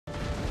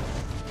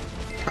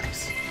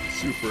Nice.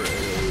 Super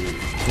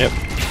AoE. Yep.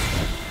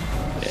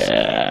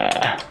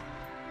 Yeah.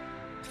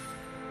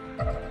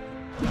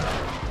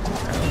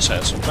 Let's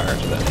add some fire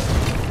to that.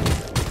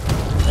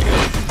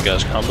 You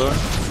guys combo?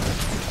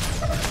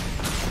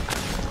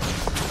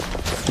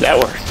 That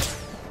worked.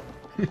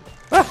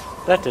 Ah,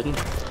 that didn't.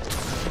 They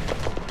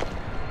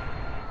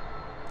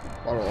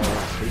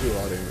do a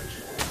lot of damage.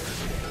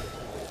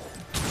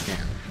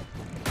 Damn.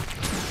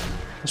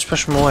 Let's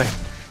push them away.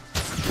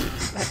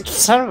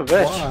 Son of a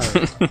bitch.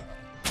 Why?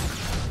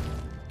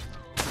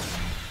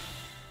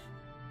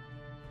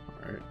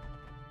 Alright.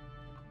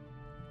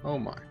 Oh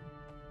my.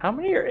 How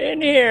many are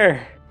in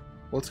here?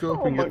 Let's go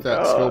up and Oh get my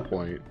that God. skill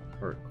point.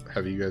 Or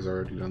have you guys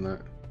already done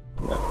that?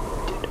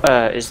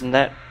 Isn't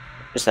that...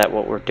 Is that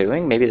what we're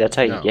doing? Maybe that's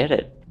how you No. get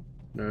it.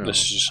 No. This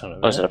is just an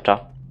Oh, is it up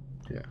top?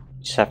 Yeah.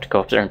 You just have to go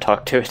up there and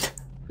talk to it.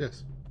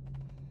 Yes.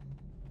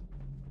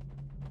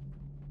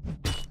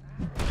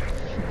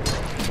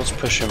 Let's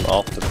push him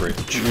off the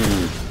bridge.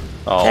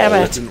 Oh, Damn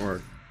That it. didn't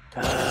work.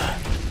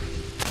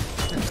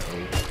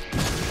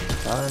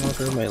 I'm not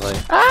doing melee.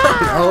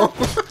 No.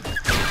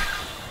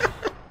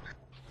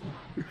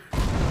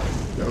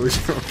 That was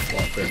your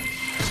fault there.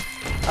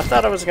 I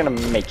thought I was gonna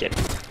make it.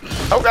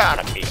 Oh god,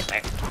 I'm being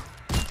there.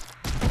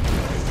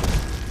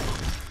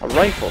 A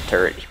rifle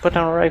turret. He put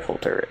down a rifle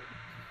turret.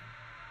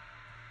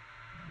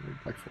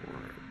 Like for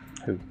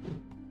Who?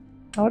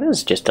 Oh, it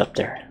is just up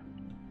there.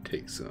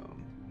 take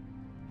some.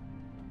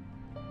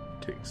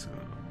 Take some.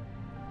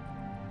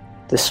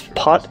 This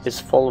pot is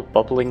full of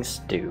bubbling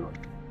stew.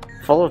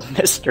 Full of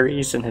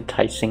mysteries and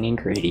enticing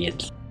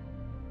ingredients.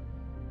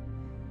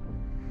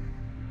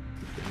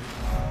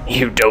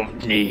 You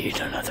don't need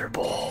another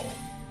bowl.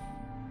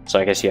 So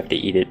I guess you have to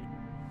eat it.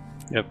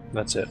 Yep,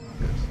 that's it.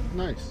 Yes.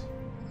 Nice.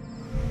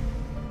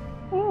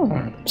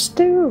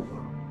 Stew.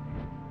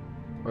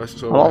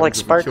 So I'm all what like happens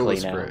if we kill sparkly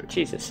the now. Skritt?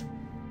 Jesus. Do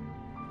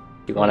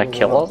you want to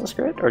kill all the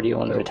Skritt, or do you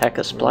want to attack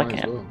us black Might as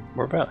hand? well.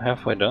 We're about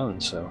halfway done,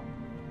 so.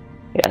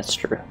 Yeah, that's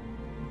true.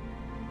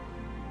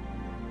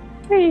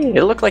 Hey,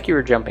 it looked like you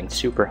were jumping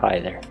super high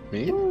there.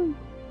 Me?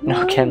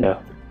 No,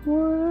 Kendo.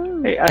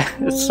 Hey,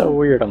 it's so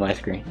weird on my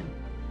screen.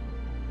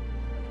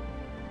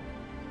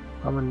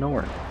 I'm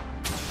ignoring.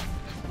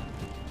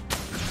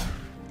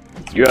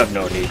 You have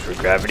no need for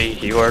gravity.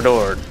 You are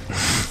adored.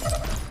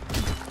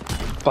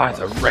 By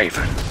the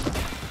Raven.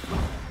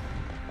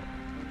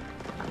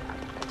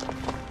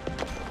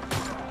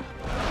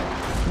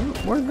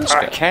 Where'd this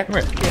I go? can't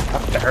Come here. get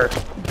up there.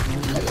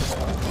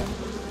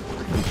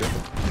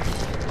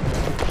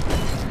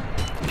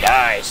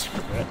 Guys.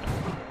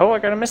 Oh, I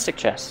got a mystic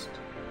chest.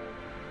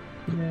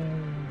 Yeah.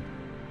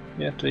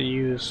 You have to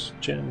use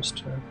gems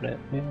to open it.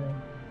 Yeah.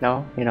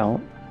 No, you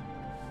don't.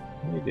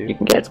 You do. You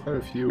can get Quite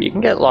a few.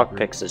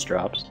 lockpicks as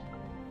drops.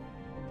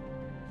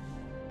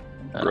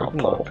 Broken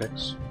pole.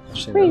 lockpicks. I've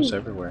seen Whee. those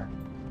everywhere.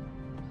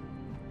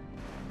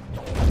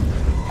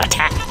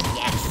 Attack!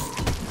 Yes!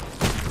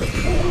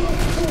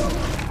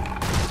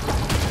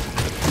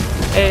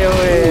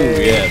 AoE!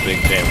 Ooh, yeah,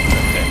 big damage.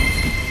 Okay.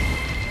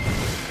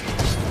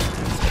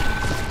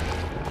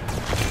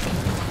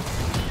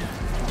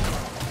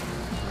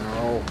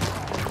 Ow.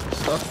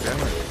 Stuck, damn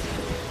it.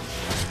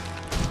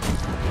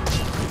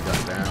 He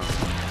got down.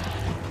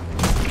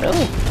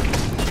 Really?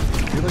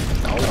 You're like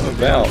 1,000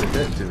 about? damage a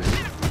hit to me.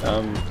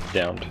 I'm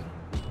downed.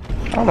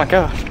 Oh my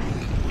god.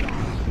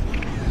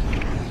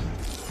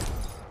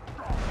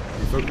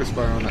 You focus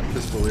fire on that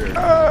pistolier.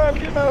 I'm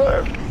getting out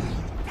of there.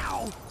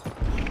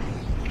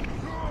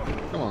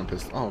 Come on,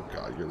 pistol. Oh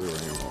god, you're luring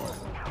him away.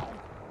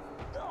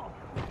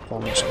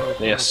 Almost.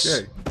 Yes.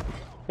 Okay.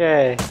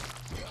 Yay.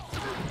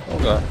 Oh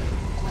god.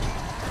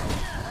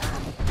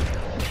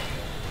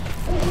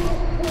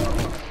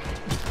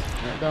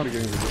 Right down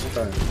again.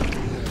 You're time.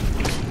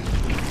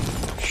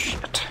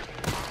 Shit.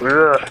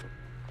 Ugh.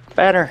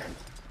 Banner.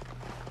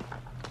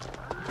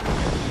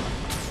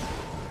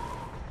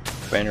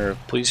 Banner,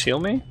 please heal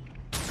me.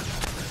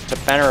 It's a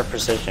banner of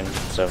precision,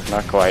 so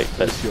not quite,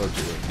 but Just healed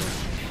you.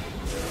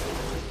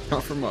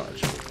 Not for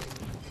much.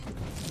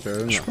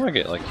 Fair Just enough. want to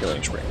get like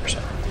healing spring or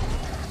something.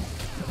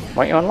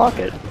 why don't you unlock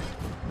it?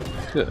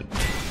 Good.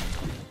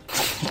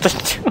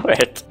 Just do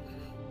it.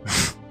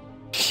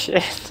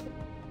 Shit.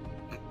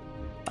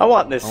 I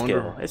want this I wonder-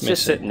 skill. It's Let me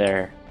just see. sitting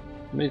there.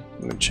 Let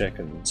me check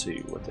and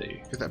see what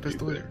they Get that do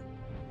pistolier. there.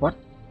 What?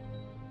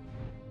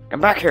 Come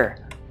back here.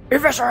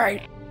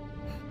 Eviscerate!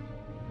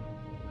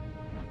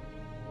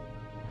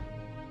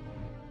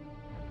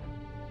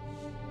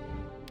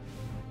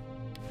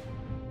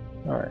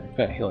 Alright,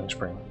 got healing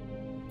spring.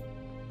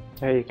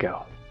 There you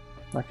go.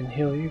 I can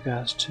heal you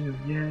guys too.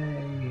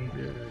 Yay!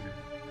 Yeah.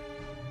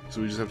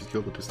 So we just have to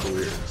kill the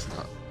pistolier. It's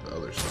not the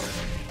other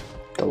stuff.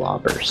 The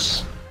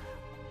lobbers.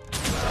 Yeah,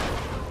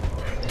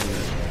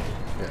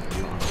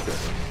 you don't have to kill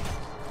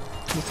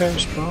them.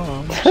 There's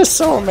bombs. That's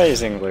so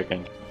amazing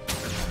looking.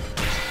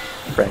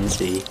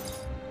 Frenzy.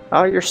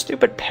 Oh, your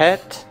stupid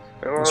pet.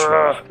 That's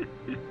right.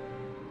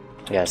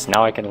 Yes,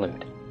 now I can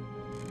loot.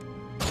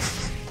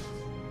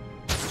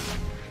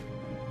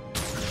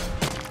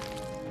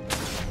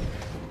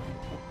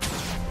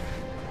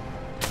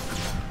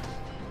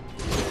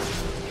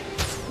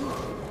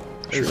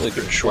 Should really get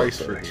a short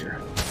twice for bow here.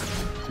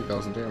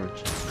 2,000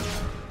 damage.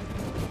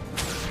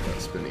 That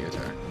spinning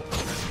attack.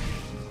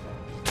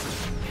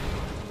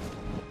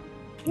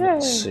 Yay.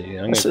 Let's see,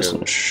 I'm This gonna isn't-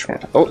 go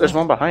short. Oh, there's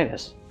one behind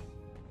us.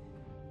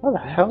 What the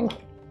hell?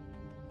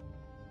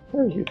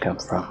 Where did you come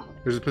from?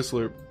 There's a pistol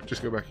here.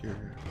 Just go back here.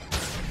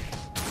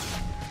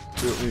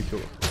 You don't need to kill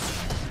it.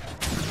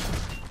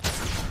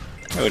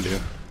 I would do.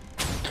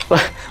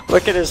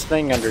 Look at his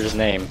thing under his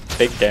name.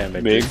 Big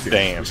damage. Big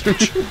damage.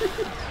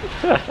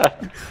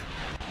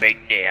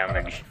 Big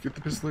damage. Get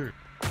the pistol here.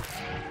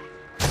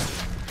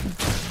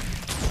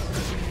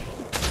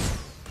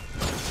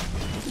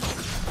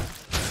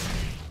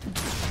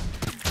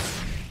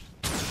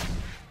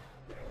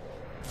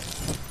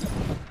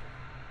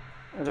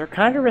 They're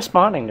kind of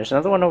responding. There's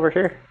another one over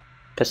here.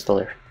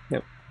 Pistoler.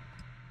 Yep.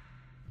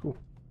 Cool.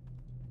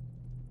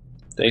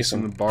 Dace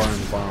In the him. bar in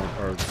the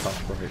bottom or the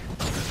top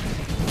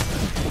right.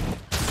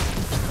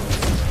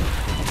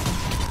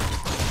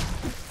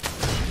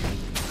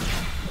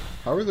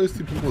 How are those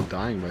two people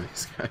dying by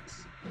these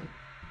guys?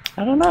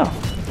 I don't know.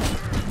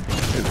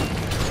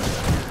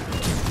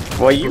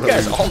 Well, you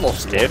guys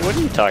almost did. What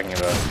are you talking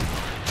about?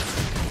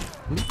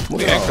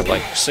 We acted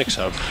like 6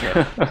 of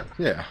them.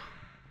 Yeah.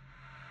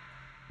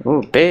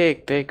 Ooh,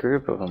 big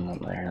group of them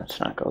over there. Let's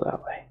not go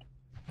that way.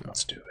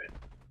 Let's do it.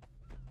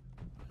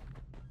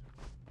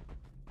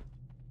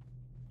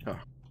 Oh.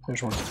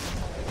 There's one.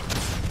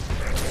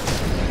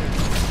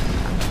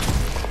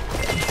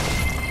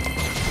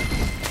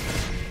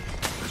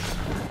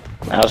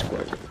 That was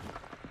good.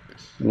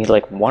 You need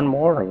like one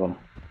more of them.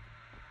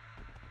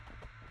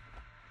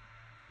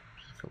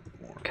 Just a couple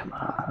more. Come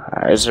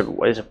on. Is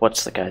it,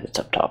 what's the guy that's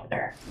up top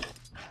there?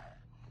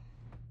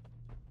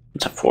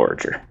 It's a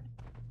forager.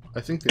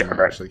 I think they might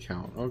Right. actually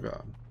count. Oh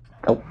god.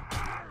 Nope.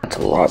 It's a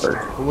lobber.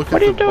 Well, look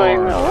What at are you the doing?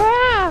 bar.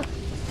 Ah!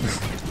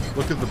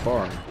 Look at the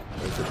bar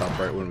at the top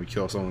right when we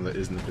kill someone that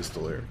isn't a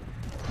pistolier.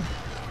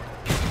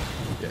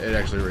 Yeah, it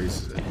actually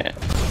raises it. Yeah.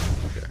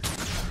 Okay.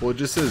 Well, it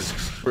just says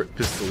Skritt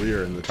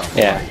Pistolier in the top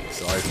Yeah. right,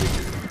 so I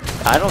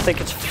figured. I don't think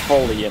it's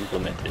fully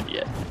implemented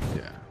yet.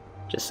 Yeah.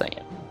 Just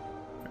saying.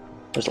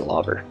 There's a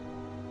lobber.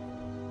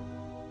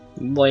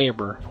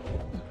 Labor.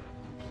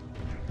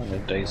 I'm gonna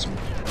daze him.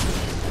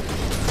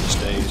 He's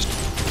dazed.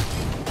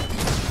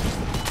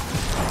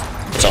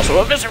 It's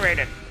also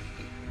eviscerated.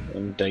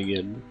 I'm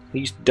dead.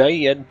 He's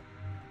dead.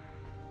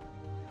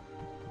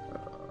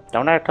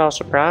 Don't act all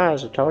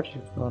surprised. I told you I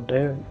was gonna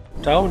do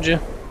it. Told you.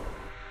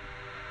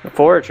 The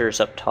forager's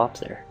up top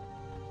there.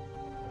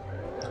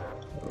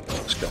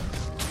 Let's go.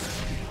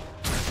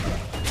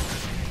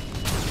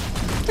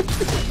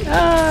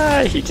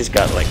 Ah, he just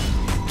got like,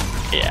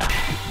 yeah.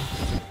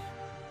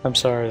 I'm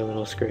sorry,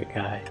 little Skritt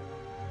guy.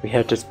 We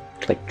had to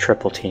like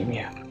triple team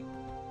you.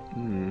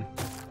 Hmm.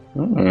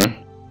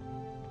 Mm-hmm.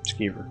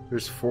 Skeever.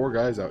 There's 4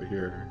 guys out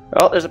here.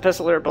 Oh, there's a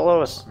pistoler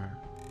below us.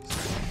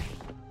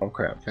 Oh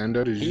crap.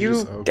 Kendo, did you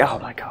just... Oh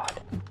my god.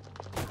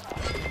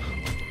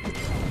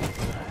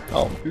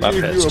 Oh, Who my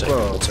gave pet's you a taken.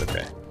 bow? It's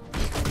okay.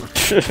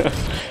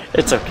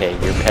 It's okay,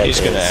 your pet He's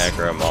gonna is...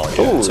 aggro him all.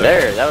 Yeah, Ooh, it's okay.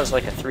 there, that was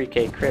like a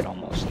 3k crit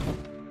almost.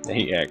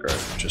 He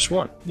aggroed just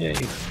one. Yeah.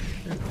 Shoot.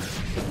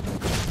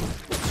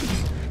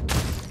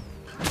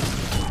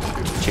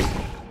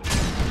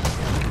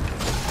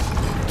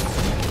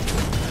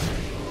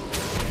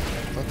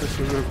 I thought this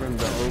would have been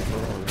the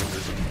overall.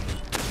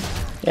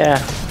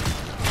 Yeah.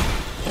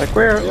 Like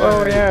we're,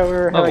 oh Yay. yeah, we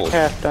were Level. like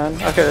half done.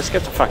 Okay, let's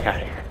get the fuck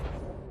out of here.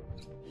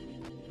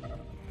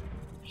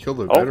 Kill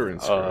the Oh, veteran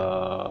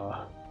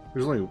Skritt.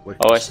 There's only like.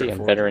 Oh, I Skritt see him.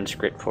 forward. Veteran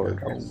Skritt forward.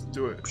 Yeah, let's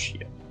do it.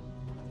 Shit.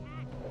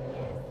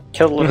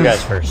 Kill the little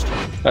guys first.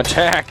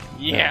 Attack!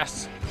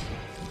 Yes!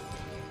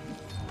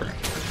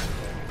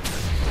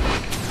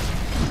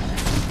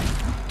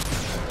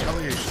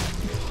 Retaliation.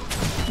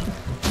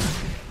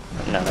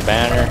 Another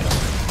banner.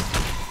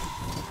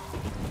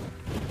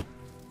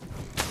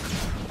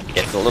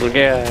 Get the little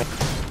guy.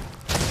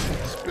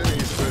 Spinny,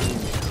 spinny.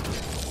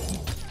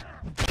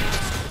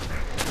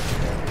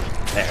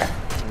 There.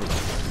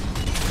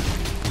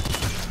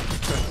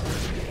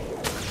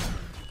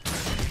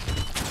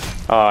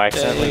 Oh, I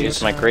accidentally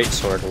used my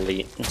greatsword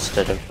elite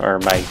instead of, or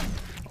my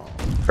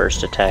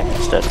first attack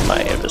instead of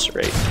my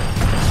eviscerate.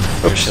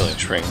 You're shilling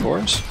shrink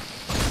horns.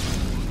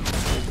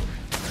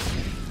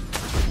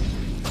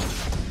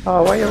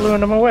 Oh, why are you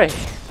luring them away?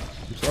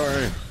 I'm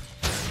sorry.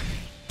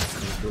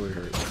 That really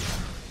hurt.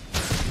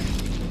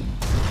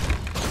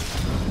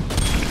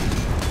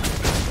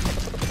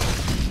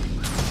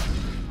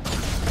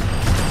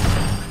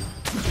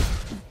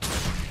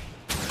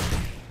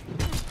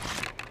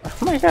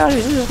 Oh my god,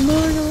 he's just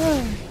moving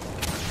around.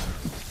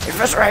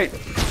 Eviscerate!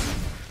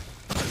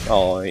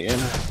 Oh, yeah.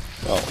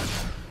 Oh.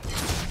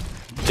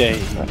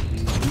 Days?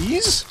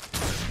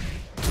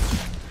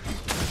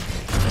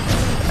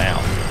 Ow.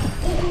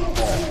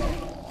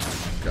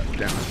 Got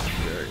down.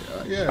 There you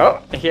go. Yeah.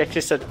 Oh, he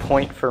actually said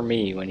point for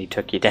me when he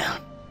took you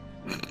down.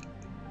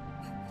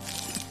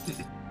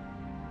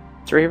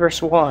 3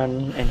 versus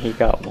 1, and he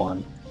got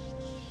 1.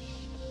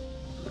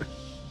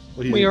 Well,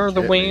 he We didn't are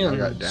the hit me, I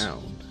got wins.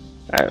 downed.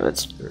 Alright,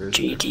 let's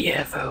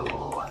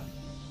GTFO.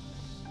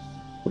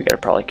 We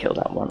gotta probably kill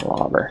that one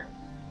lobber.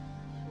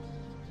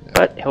 Yeah.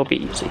 But he'll be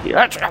easy here.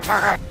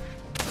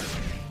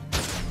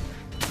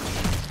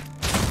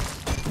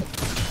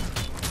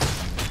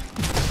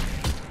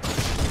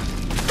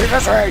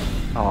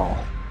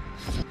 Oh.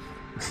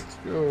 Let's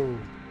go.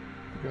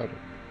 We got it.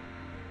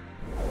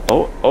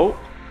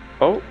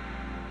 Oh.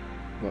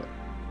 What?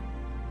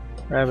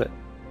 Rabbit.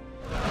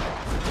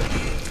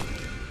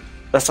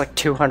 That's like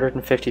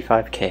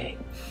 255k.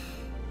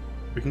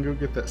 We can go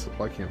get that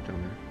supply camp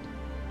down there.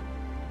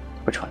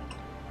 Which one?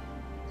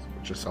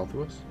 Just south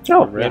of us?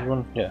 Oh, the red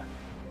one? Yeah.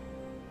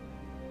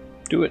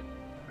 Do it.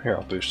 Here,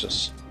 I'll boost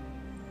us.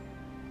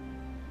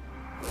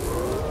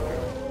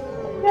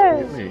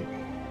 Get me.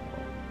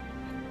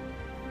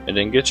 It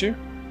didn't get you?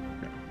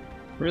 No.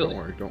 Really?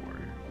 Don't worry.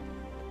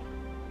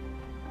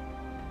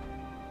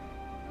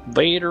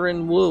 Vader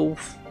and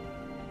Wolf.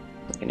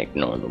 We can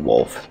ignore the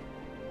wolf.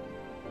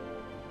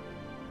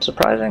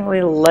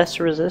 Surprisingly less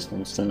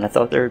resistance than I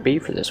thought there would be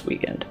for this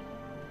weekend.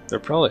 They're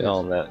probably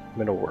all in that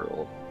middle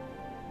world.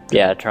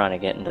 Yeah, trying to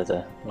get into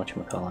the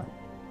whatchamacallit.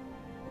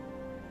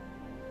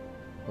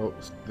 Oh,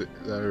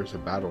 there's a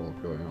battle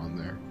going on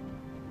there.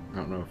 I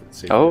don't know if it's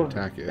safe to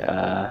attack it.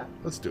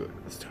 Let's do it.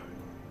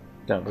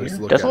 Down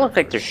here? Doesn't look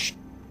like there's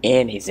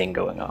anything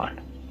going on.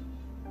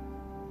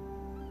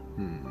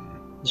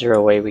 Is there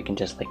a way we can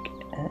just like...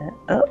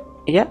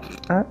 yeah,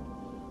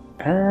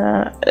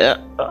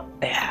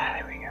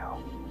 there we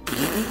go.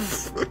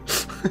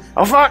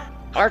 Oh fuck!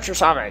 Archer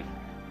saw me!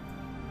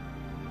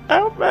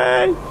 Help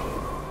me!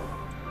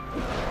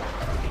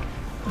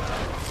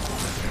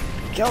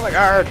 Kill the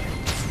guard!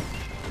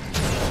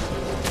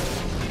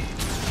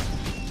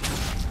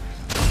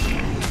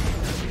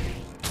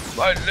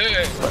 My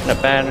leg! Putting a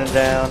banner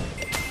down.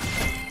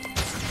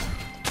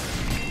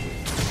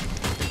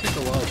 Take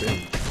a while,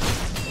 dude.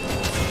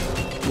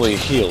 Well, he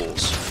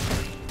heals.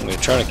 I'm gonna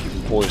try to keep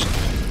him poisoned.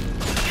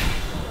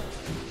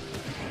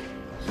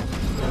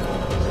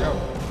 Let's go.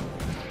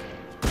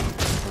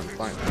 I'm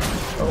fine.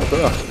 Oh,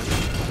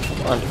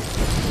 come on.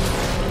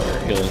 Your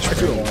healing's I for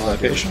do a one lot of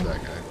damage to location.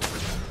 that guy.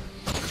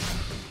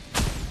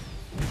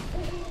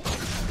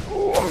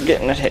 Oh, I'm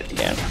getting it hit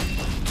again.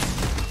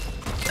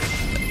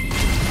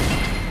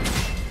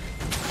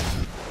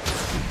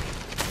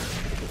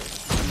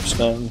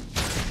 Stun.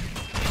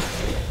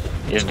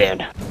 He's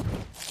dead.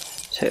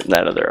 Just hitting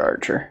that other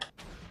archer.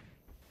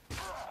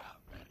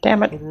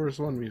 Damn it. Where's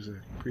one music?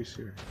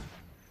 Pre-seer.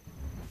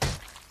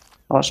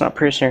 Oh, it's not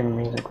pre-searing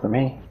music for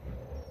me.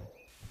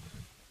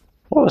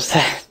 What was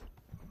that?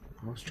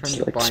 I was trying It's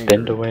to like bind spin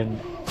her. to win.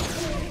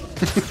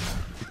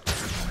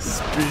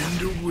 Spin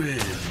to win.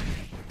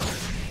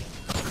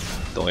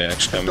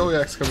 Doyak's coming.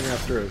 Doyak's coming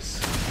after us.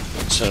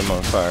 Set him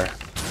on fire.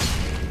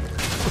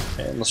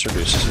 And let's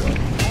reduce his healing.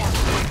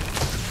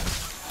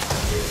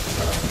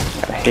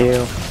 Gotta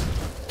heal.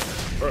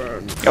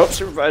 Burn. Oh,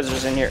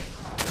 supervisor's in here.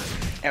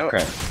 Oh.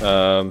 Okay.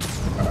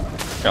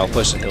 I'll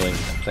place the healing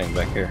thing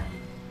back here.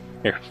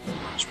 Here.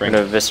 I'm Spring.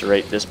 gonna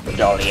eviscerate this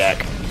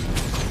Badaliak.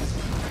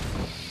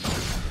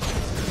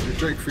 Your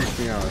Drake freaked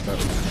me out. I thought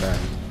it was bad.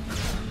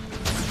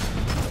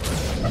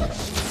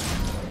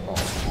 Oh.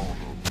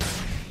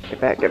 Get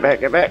back, get back,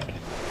 get back.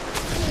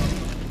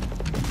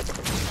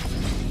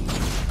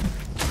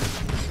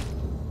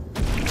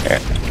 Here,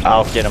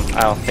 I'll get him.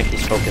 I don't think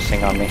he's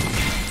focusing on me.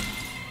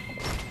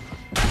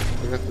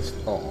 I got this.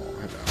 Oh,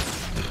 I know.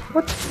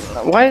 What?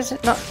 Why is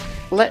it not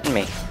letting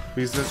me?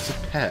 Because that's a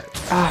pet.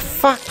 Ah,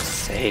 fuck's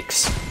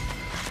sakes.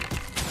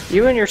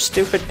 You and your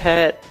stupid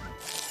pet.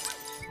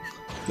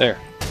 There.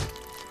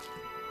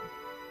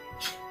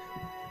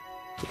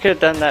 You could have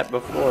done that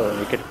before, and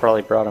we could have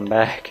probably brought him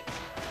back.